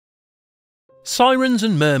Sirens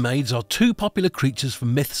and mermaids are two popular creatures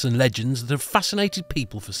from myths and legends that have fascinated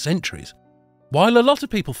people for centuries. While a lot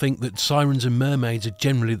of people think that sirens and mermaids are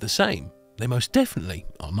generally the same, they most definitely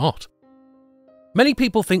are not. Many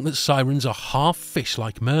people think that sirens are half fish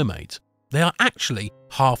like mermaids. They are actually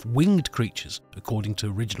half-winged creatures, according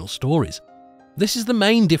to original stories. This is the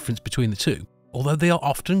main difference between the two, although they are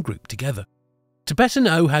often grouped together. To better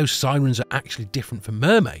know how sirens are actually different from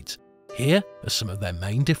mermaids, here are some of their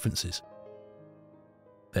main differences.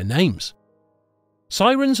 Their names.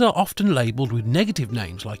 Sirens are often labelled with negative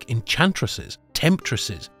names like enchantresses,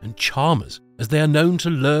 temptresses and charmers, as they are known to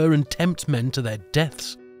lure and tempt men to their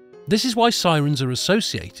deaths. This is why sirens are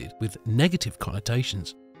associated with negative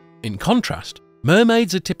connotations. In contrast,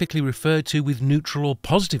 mermaids are typically referred to with neutral or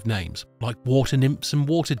positive names, like water nymphs and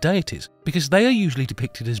water deities, because they are usually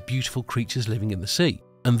depicted as beautiful creatures living in the sea,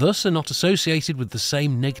 and thus are not associated with the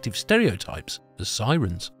same negative stereotypes as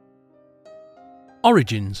sirens.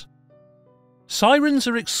 Origins. Sirens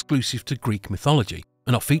are exclusive to Greek mythology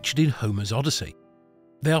and are featured in Homer's Odyssey.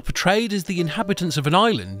 They are portrayed as the inhabitants of an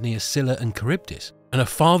island near Scylla and Charybdis, and are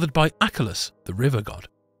fathered by Achelous, the river god.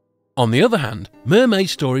 On the other hand,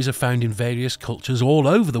 mermaid stories are found in various cultures all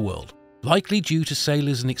over the world, likely due to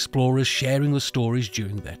sailors and explorers sharing the stories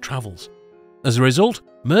during their travels. As a result,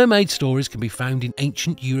 mermaid stories can be found in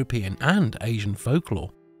ancient European and Asian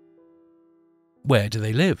folklore. Where do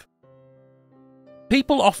they live?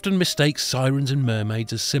 People often mistake sirens and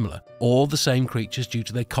mermaids as similar, or the same creatures due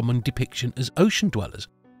to their common depiction as ocean dwellers.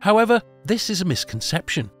 However, this is a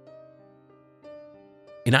misconception.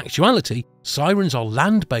 In actuality, sirens are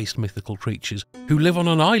land-based mythical creatures who live on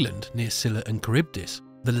an island near Scylla and Charybdis,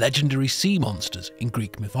 the legendary sea monsters in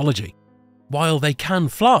Greek mythology. While they can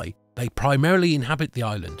fly, they primarily inhabit the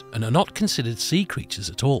island and are not considered sea creatures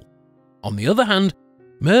at all. On the other hand,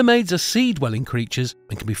 mermaids are sea-dwelling creatures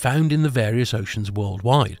and can be found in the various oceans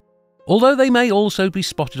worldwide, although they may also be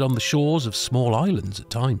spotted on the shores of small islands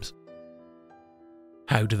at times.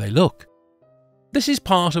 How do they look? This is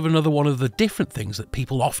part of another one of the different things that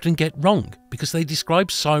people often get wrong because they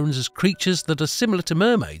describe sirens as creatures that are similar to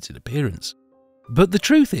mermaids in appearance. But the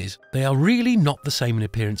truth is, they are really not the same in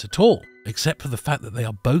appearance at all, except for the fact that they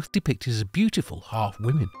are both depicted as beautiful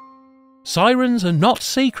half-women. Sirens are not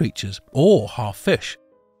sea creatures or half-fish.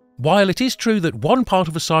 While it is true that one part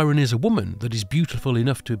of a siren is a woman that is beautiful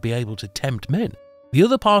enough to be able to tempt men, the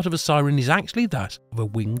other part of a siren is actually that of a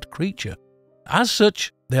winged creature. As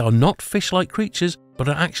such, they are not fish-like creatures, but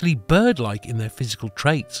are actually bird-like in their physical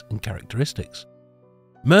traits and characteristics.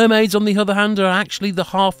 Mermaids, on the other hand, are actually the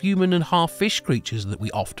half-human and half-fish creatures that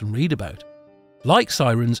we often read about. Like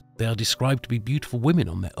sirens, they are described to be beautiful women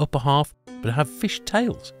on their upper half, but have fish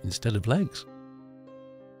tails instead of legs.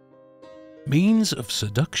 Means of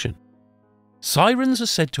seduction. Sirens are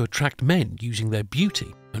said to attract men using their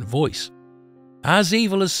beauty and voice. As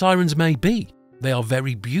evil as sirens may be, they are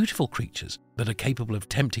very beautiful creatures that are capable of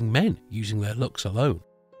tempting men using their looks alone.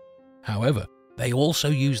 However, they also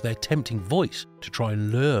use their tempting voice to try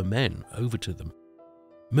and lure men over to them.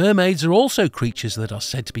 Mermaids are also creatures that are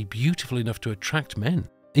said to be beautiful enough to attract men.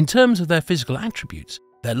 In terms of their physical attributes,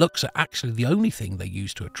 their looks are actually the only thing they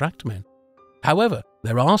use to attract men. However,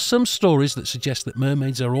 there are some stories that suggest that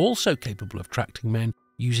mermaids are also capable of attracting men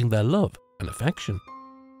using their love and affection.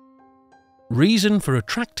 Reason for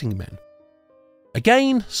attracting men.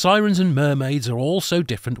 Again, sirens and mermaids are also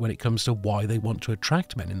different when it comes to why they want to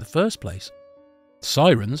attract men in the first place.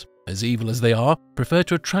 Sirens, as evil as they are, prefer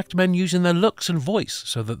to attract men using their looks and voice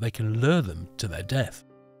so that they can lure them to their death.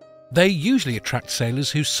 They usually attract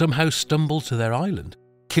sailors who somehow stumble to their island.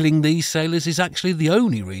 Killing these sailors is actually the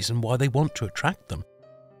only reason why they want to attract them.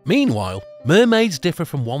 Meanwhile, mermaids differ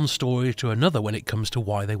from one story to another when it comes to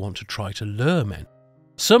why they want to try to lure men.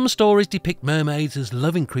 Some stories depict mermaids as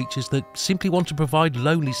loving creatures that simply want to provide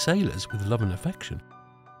lonely sailors with love and affection.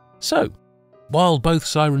 So, while both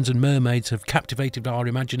sirens and mermaids have captivated our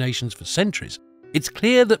imaginations for centuries, it's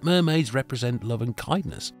clear that mermaids represent love and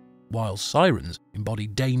kindness, while sirens embody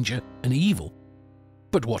danger and evil.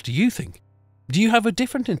 But what do you think? Do you have a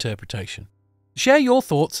different interpretation? Share your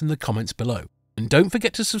thoughts in the comments below, and don't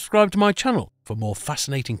forget to subscribe to my channel for more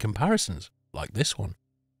fascinating comparisons like this one.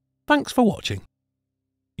 Thanks for watching.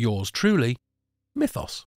 Yours truly,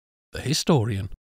 Mythos, the Historian.